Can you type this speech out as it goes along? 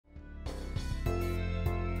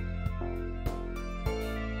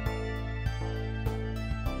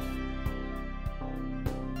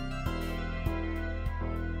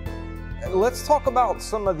let's talk about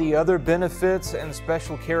some of the other benefits and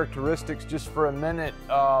special characteristics just for a minute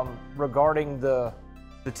regarding the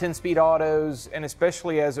 10-speed autos, and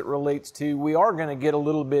especially as it relates to, we are going to get a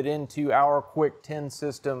little bit into our Quick 10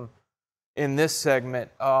 system in this segment,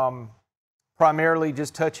 primarily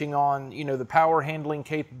just touching on, you know, the power handling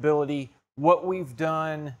capability, what we've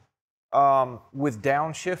done with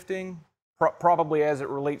downshifting, probably as it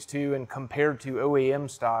relates to and compared to OEM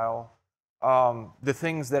style, the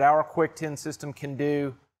things that our Quick 10 system can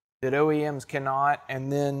do that OEMs cannot,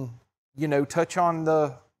 and then, you know, touch on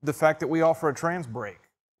the fact that we offer a trans brake.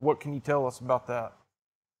 What can you tell us about that?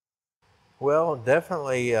 Well,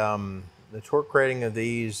 definitely the torque rating of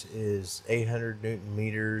these is 800 Newton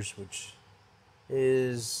meters, which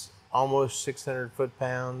is almost 600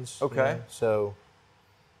 foot-pounds. Okay. You know? So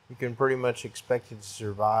you can pretty much expect it to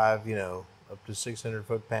survive, you know, up to 600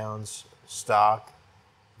 foot-pounds stock.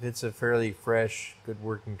 If it's a fairly fresh, good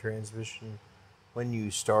working transmission when you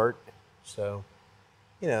start. So,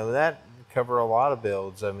 you know, that would cover a lot of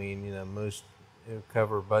builds. I mean, you know, it would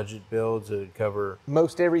cover budget builds. It would cover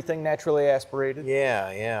most everything naturally aspirated.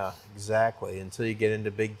 Yeah, exactly. Until you get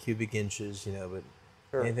into big cubic inches, you know, but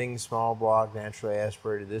sure. Anything small block, naturally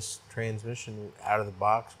aspirated, this transmission out of the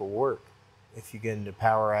box will work. If you get into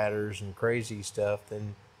power adders and crazy stuff,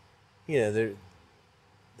 then, you know,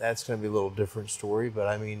 that's going to be a little different story. But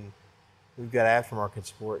I mean, we've got aftermarket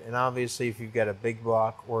support, and obviously, if you've got a big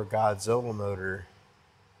block or a Godzilla motor,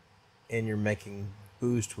 and you're making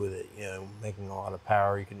boost with it, you know, making a lot of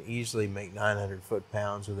power, you can easily make 900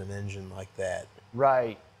 foot-pounds with an engine like that.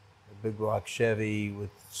 Right. A big block Chevy with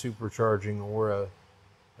supercharging, or a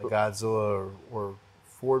Godzilla or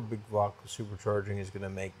Ford big block supercharging is going to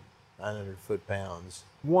make 900 foot-pounds.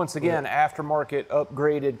 Once again, aftermarket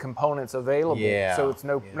upgraded components available. Yeah. So it's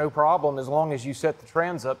no problem. As long as you set the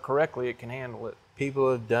trans up correctly, it can handle it.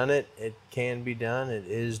 People have done it. It can be done. It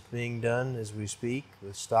is being done as we speak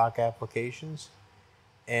with stock applications.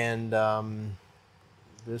 And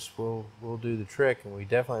this will do the trick. And we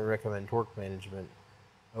definitely recommend torque management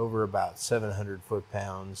over about 700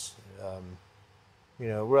 foot-pounds. You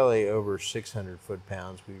know, really over 600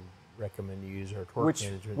 foot-pounds, we recommend you use our torque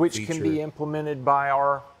management which feature. Can be implemented by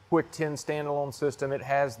our Quick 10 standalone system. It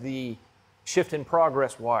has the shift in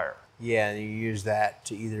progress wire. Yeah, and you use that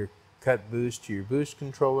to either cut boost to your boost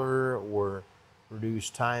controller, or reduce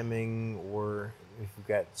timing, or if you've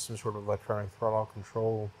got some sort of electronic throttle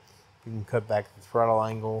control, you can cut back the throttle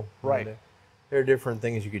angle. Right. There are different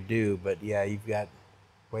things you could do, but yeah, you've got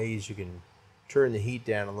ways you can turn the heat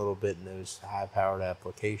down a little bit in those high-powered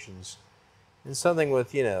applications. And something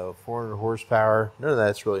with, you know, 400 horsepower, none of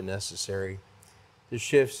that's really necessary. The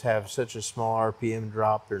shifts have such a small RPM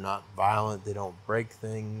drop, they're not violent, they don't break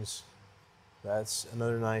things. That's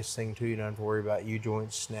another nice thing too. You don't have to worry about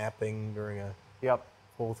U-joints snapping during a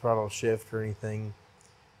full throttle shift or anything.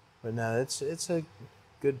 But no, it's a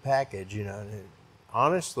good package, you know. And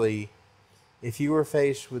honestly, if you were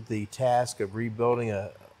faced with the task of rebuilding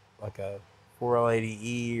a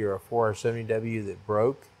 4L80E or a 4R70W that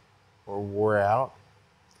broke or wore out,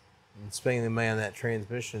 and spending the money on that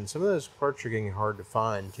transmission, some of those parts are getting hard to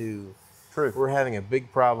find too. True. We're having a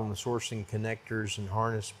big problem with sourcing connectors and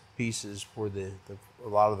harness pieces for a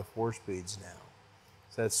lot of the 4-speeds now.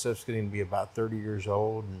 So that stuff's getting to be about 30 years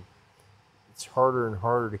old, and it's harder and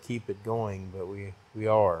harder to keep it going, but we're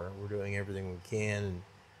doing everything we can, and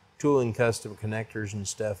tooling custom connectors and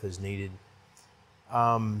stuff is needed.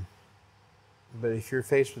 But if you're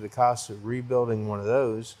faced with the cost of rebuilding one of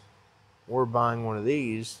those or buying one of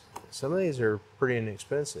these, some of these are pretty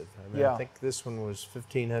inexpensive. I mean, I think this one was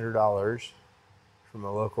 $1,500 from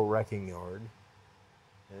a local wrecking yard.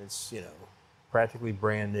 And it's, you know, practically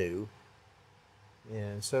brand new.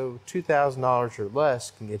 And so $2,000 or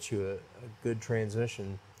less can get you a good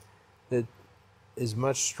transmission that is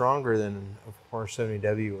much stronger than a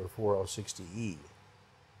 470W or 4L60E.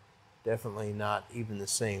 Definitely not even the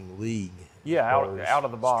same league. Yeah, out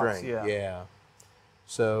of the box. Strength. Yeah.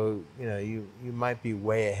 So, you know, you might be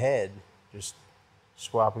way ahead just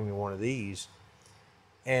swapping to one of these.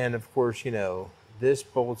 And of course, you know, this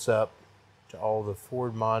bolts up to all the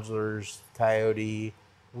Ford modulars, Coyote,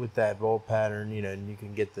 with that bolt pattern, you know, and you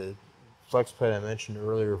can get the flex plate I mentioned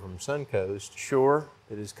earlier from Suncoast. Sure.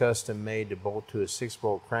 That is custom made to bolt to a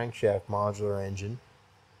 6-bolt crankshaft modular engine.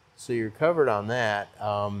 So you're covered on that.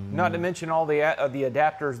 Not to mention all the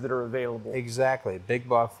adapters that are available. Exactly. Big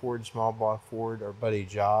block Ford, small block Ford. Our buddy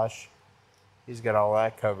Josh, he's got all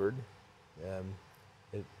that covered.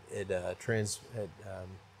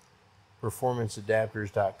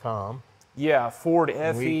 performanceadapters.com. Yeah, Ford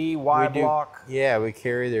FE, Y-block. Yeah, we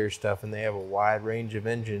carry their stuff, and they have a wide range of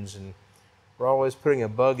engines, and we're always putting a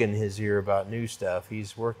bug in his ear about new stuff.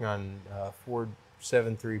 He's working on Ford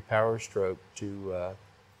 7.3 Power Stroke to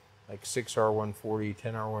like 6R140,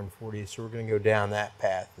 10R140. So we're going to go down that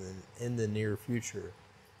path in the near future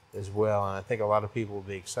as well. And I think a lot of people will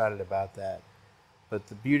be excited about that. But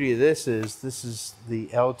the beauty of this is the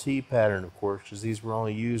LT pattern, of course, because these were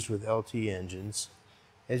only used with LT engines.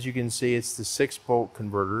 As you can see, it's the 6-bolt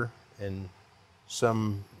converter, and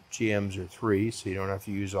some GMs are 3, so you don't have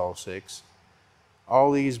to use all 6.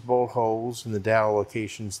 All these bolt holes and the dowel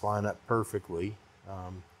locations line up perfectly,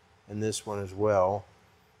 and this one as well,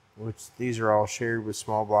 which these are all shared with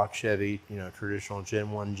small block Chevy, traditional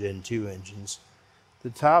Gen 1, Gen 2 engines. The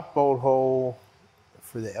top bolt hole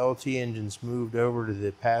for the LT engines moved over to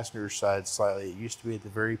the passenger side slightly. It used to be at the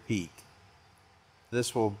very peak.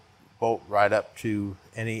 This will bolt right up to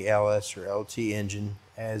any LS or LT engine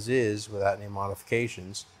as is without any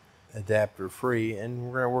modifications, adapter free. And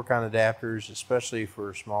we're going to work on adapters, especially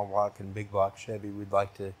for small block and big block Chevy. We'd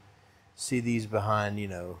like to see these behind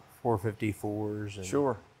 454s and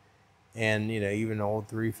Sure. And even old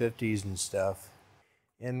 350s and stuff.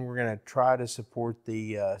 And we're going to try to support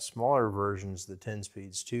the smaller versions, the 10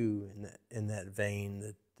 speeds too, in that vein,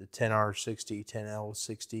 the 10R60,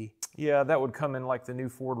 10L60. Yeah, that would come in like the new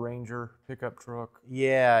Ford Ranger pickup truck.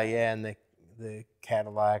 Yeah, and the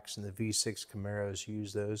Cadillacs and the V6 Camaros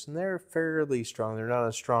use those, and they're fairly strong. They're not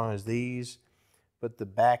as strong as these, but the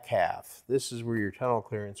back half, this is where your tunnel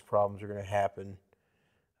clearance problems are going to happen.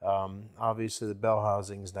 Obviously, the bell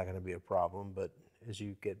housing is not going to be a problem, but as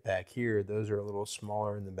you get back here, those are a little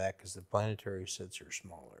smaller in the back because the planetary sets are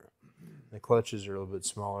smaller. The clutches are a little bit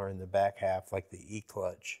smaller in the back half, like the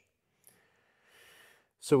E-clutch.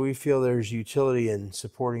 So we feel there's utility in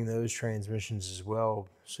supporting those transmissions as well,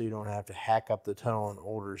 so you don't have to hack up the tunnel on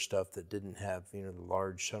older stuff that didn't have, the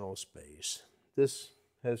large tunnel space. This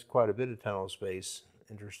has quite a bit of tunnel space,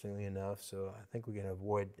 interestingly enough, so I think we can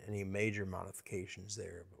avoid any major modifications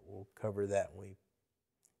there, but we'll cover that when we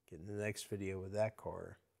get in the next video with that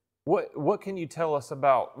car. What can you tell us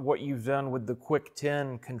about what you've done with the Quick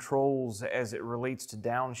 10 controls as it relates to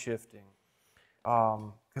downshifting?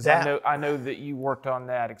 Because I know that you worked on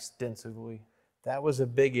that extensively. That was a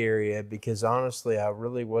big area because honestly, I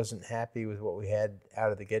really wasn't happy with what we had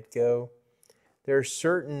out of the get-go. There are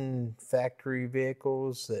certain factory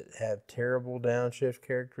vehicles that have terrible downshift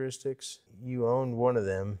characteristics. You owned one of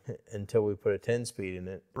them until we put a 10-speed in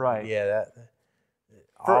it. Right. Yeah,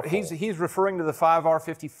 he's referring to the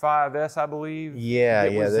 5R55S, I believe. Yeah,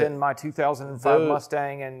 it was in my 2005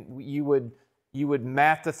 Mustang, and you would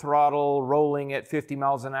mat the throttle rolling at 50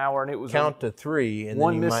 miles an hour, and it was count to 3, and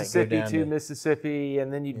one then you Mississippi, might go down two Mississippi,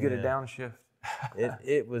 and then you'd get a downshift.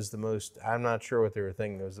 It was the most, I'm not sure what they were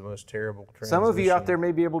thinking, it was the most terrible transmission. Some of you out there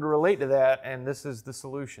may be able to relate to that, and this is the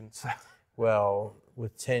solution. Well,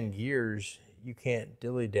 with 10 gears, you can't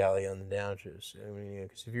dilly-dally on the downshifts. I mean,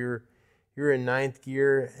 because if you're in 9th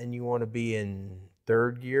gear and you want to be in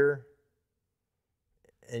 3rd gear,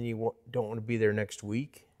 and you don't want to be there next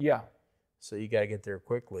week. Yeah. So you got to get there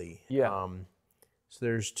quickly. Yeah. So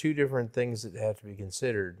there's 2 different things that have to be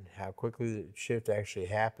considered: how quickly the shift actually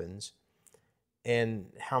happens, and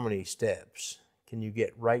how many steps. Can you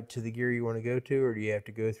get right to the gear you want to go to, or do you have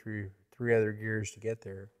to go through 3 other gears to get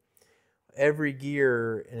there? Every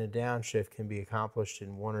gear in a downshift can be accomplished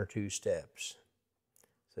in 1 or 2 steps.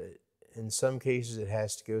 So in some cases, it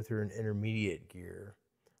has to go through an intermediate gear,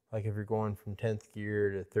 like if you're going from 10th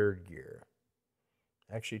gear to 3rd gear.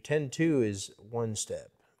 Actually, 10.2 is 1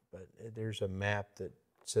 step, but there's a map that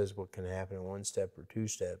says what can happen in 1 step or 2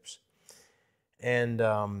 steps. And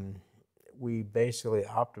we basically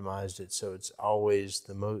optimized it so it's always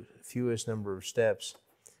the fewest number of steps.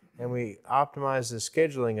 And we optimized the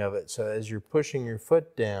scheduling of it so as you're pushing your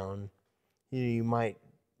foot down, you might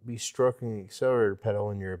be stroking the accelerator pedal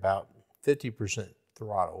and you're about 50%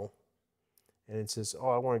 throttle. And it says, oh,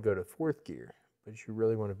 I want to go to 4th gear, but you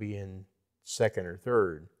really want to be in 2nd or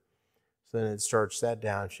 3rd. So then it starts that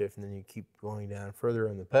downshift, and then you keep going down further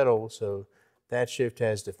on the pedal. So that shift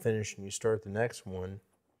has to finish and you start the next one.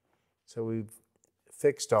 So we've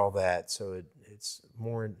fixed all that so it's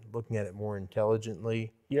more looking at it more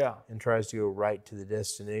intelligently. Yeah. And tries to go right to the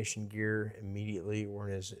destination gear immediately or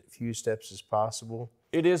in as few steps as possible.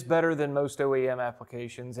 It is better than most OEM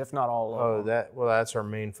applications, if not all of them. That's our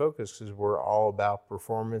main focus because we're all about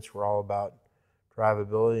performance. We're all about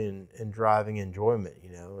drivability and driving enjoyment,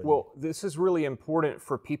 Well, this is really important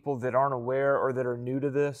for people that aren't aware or that are new to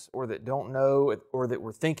this or that don't know or that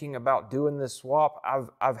were thinking about doing this swap.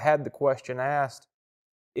 I've had the question asked,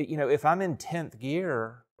 if I'm in 10th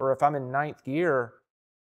gear or if I'm in 9th gear,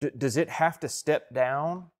 does it have to step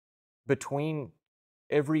down between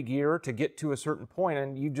every gear to get to a certain point?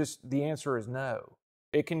 And the answer is no.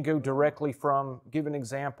 It can go directly from, give an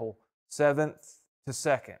example, 7th to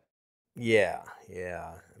 2nd. Yeah.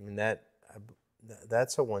 I mean,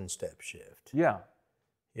 that's a one-step shift. Yeah.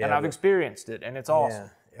 Yeah, And I've experienced it, and it's awesome.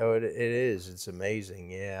 Yeah. Oh, it is. It's amazing.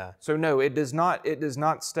 Yeah. So no, it does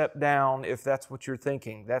not step down if that's what you're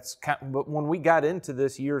thinking. But when we got into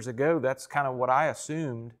this years ago, that's kind of what I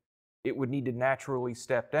assumed it would need to naturally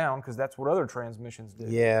step down, because that's what other transmissions do.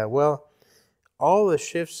 Yeah. Well, all the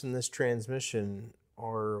shifts in this transmission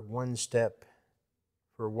are one step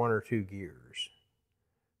for 1 or 2 gears.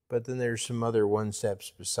 But then there's some other one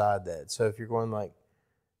steps beside that. So if you're going like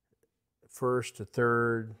first to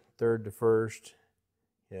third, third to first,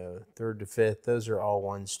 third to fifth, those are all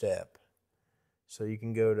one step. So you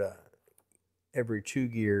can go to every 2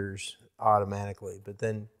 gears automatically. But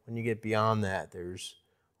then when you get beyond that, there's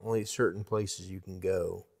only certain places you can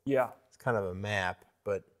go. Yeah. It's kind of a map,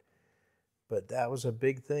 but that was a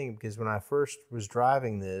big thing, because when I first was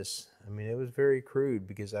driving this, I mean, it was very crude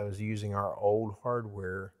because I was using our old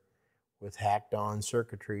hardware with hacked on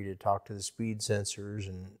circuitry to talk to the speed sensors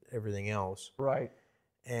and everything else. Right.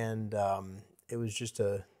 And it was just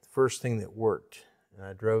the first thing that worked. And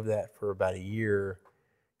I drove that for about a year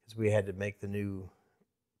because we had to make the new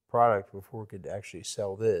product before we could actually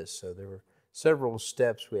sell this. So there were several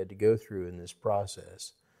steps we had to go through in this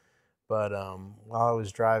process. But while I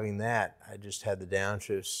was driving that, I just had the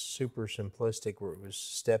downshift super simplistic, where it was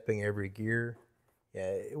stepping every gear. Yeah,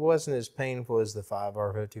 it wasn't as painful as the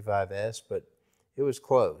 5R55S, but it was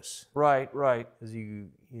close. Right. Because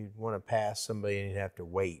you'd want to pass somebody and you'd have to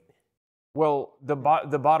wait. Well, the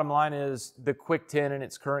bottom line is the Quick 10 in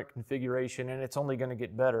its current configuration, and it's only going to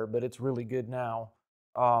get better, but it's really good now.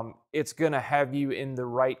 It's going to have you in the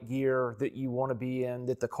right gear that you want to be in,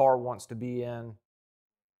 that the car wants to be in,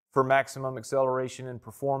 for maximum acceleration and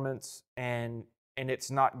performance, and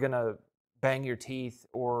it's not going to bang your teeth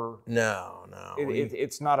or No.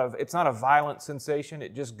 it's not a violent sensation.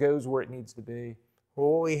 It just goes where it needs to be.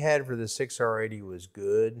 Well, what we had for the 6R80 was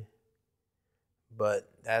good, but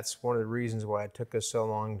that's one of the reasons why it took us so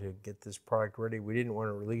long to get this product ready. We didn't want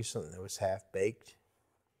to release something that was half-baked,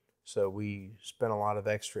 so we spent a lot of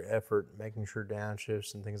extra effort making sure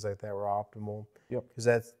downshifts and things like that were optimal. Yep. Because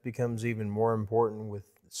that becomes even more important with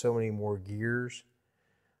so many more gears.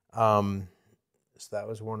 So that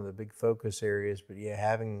was one of the big focus areas. But yeah,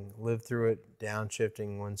 having lived through it,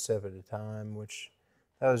 downshifting one step at a time, which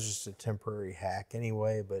that was just a temporary hack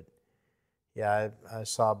anyway. But yeah, I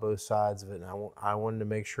saw both sides of it, and I wanted to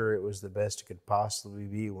make sure it was the best it could possibly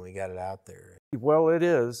be when we got it out there. Well, it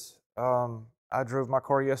is. I drove my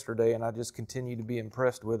car yesterday, and I just continue to be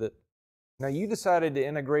impressed with it. Now, you decided to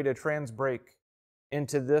integrate a trans brake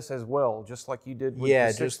into this as well, just like you did with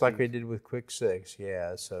the just like I did with Quick 6.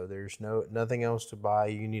 Yeah, so there's nothing else to buy.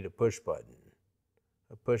 You need a push button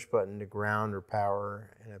to ground or power,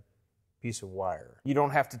 and a piece of wire. You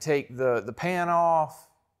don't have to take the pan off.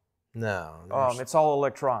 No, it's all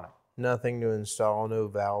electronic. Nothing to install, no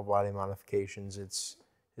valve body modifications.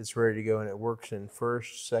 It's ready to go, and it works in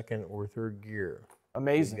first, second, or third gear.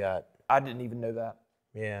 Amazing. I didn't even know that.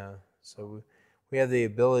 Yeah, so we have the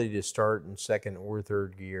ability to start in second or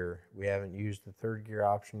third gear. We haven't used the third gear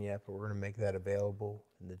option yet, but we're going to make that available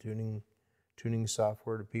in the tuning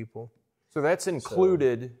software to people. So that's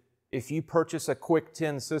included. If you purchase a Quick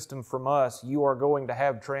 10 system from us, you are going to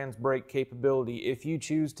have trans brake capability. If you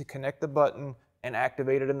choose to connect the button and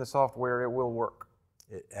activate it in the software, it will work.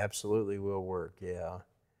 It absolutely will work, yeah.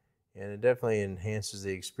 And it definitely enhances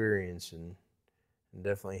the experience and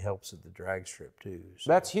definitely helps at the drag strip too. So.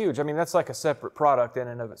 That's huge. I mean, that's like a separate product in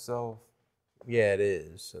and of itself. Yeah, it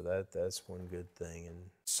is. So that's one good thing. And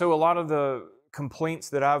so a lot of the complaints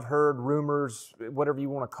that I've heard, rumors, whatever you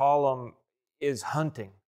want to call them, is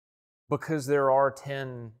hunting. Because there are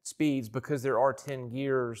 10 speeds, because there are 10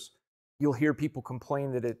 gears, you'll hear people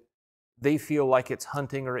complain that they feel like it's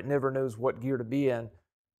hunting or it never knows what gear to be in.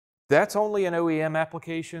 That's only in OEM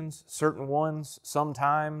applications, certain ones,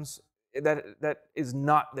 sometimes. That is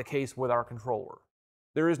not the case with our controller.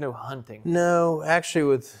 There is no hunting. No, actually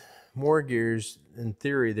with more gears, in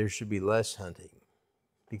theory, there should be less hunting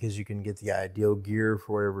because you can get the ideal gear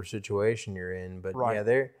for whatever situation you're in. But right.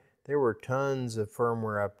 Yeah, there were tons of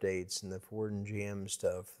firmware updates in the Ford and GM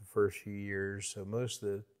stuff the first few years. So most of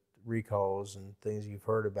the recalls and things you've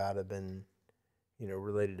heard about have been,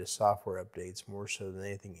 related to software updates more so than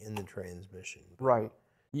anything in the transmission. Right.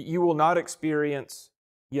 You will not experience,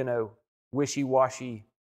 wishy-washy,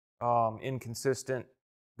 inconsistent,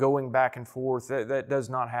 going back and forth. That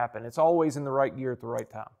does not happen. It's always in the right gear at the right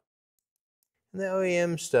time. And the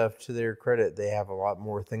OEM stuff, to their credit, they have a lot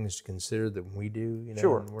more things to consider than we do. You know,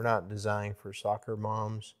 Sure. and we're not designed for soccer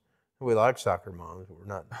moms. We like soccer moms, but we're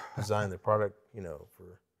not designing the product, you know,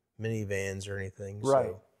 for minivans or anything. Right.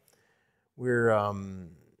 So we're,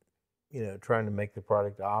 you know, trying to make the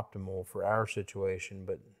product optimal for our situation.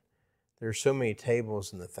 But there's so many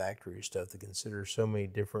tables in the factory stuff to consider, so many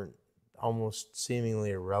different, almost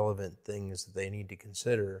seemingly irrelevant things that they need to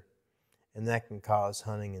consider. And that can cause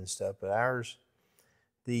hunting and stuff. But ours,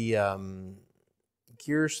 the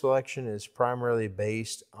gear selection is primarily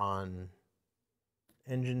based on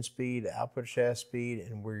engine speed, output shaft speed,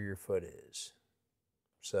 and where your foot is.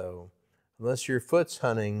 So unless your foot's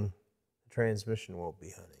hunting, the transmission won't be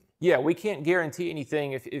hunting. Yeah, we can't guarantee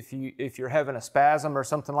anything if you're having a spasm or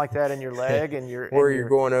something like that in your leg and you're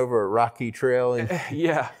going over a rocky trail. And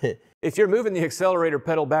yeah, if you're moving the accelerator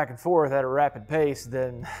pedal back and forth at a rapid pace,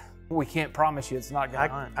 then we can't promise you it's not going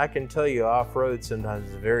to hunt. I can tell you off-road sometimes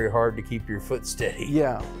it's very hard to keep your foot steady.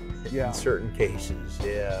 Yeah, yeah. In certain cases,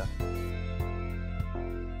 yeah.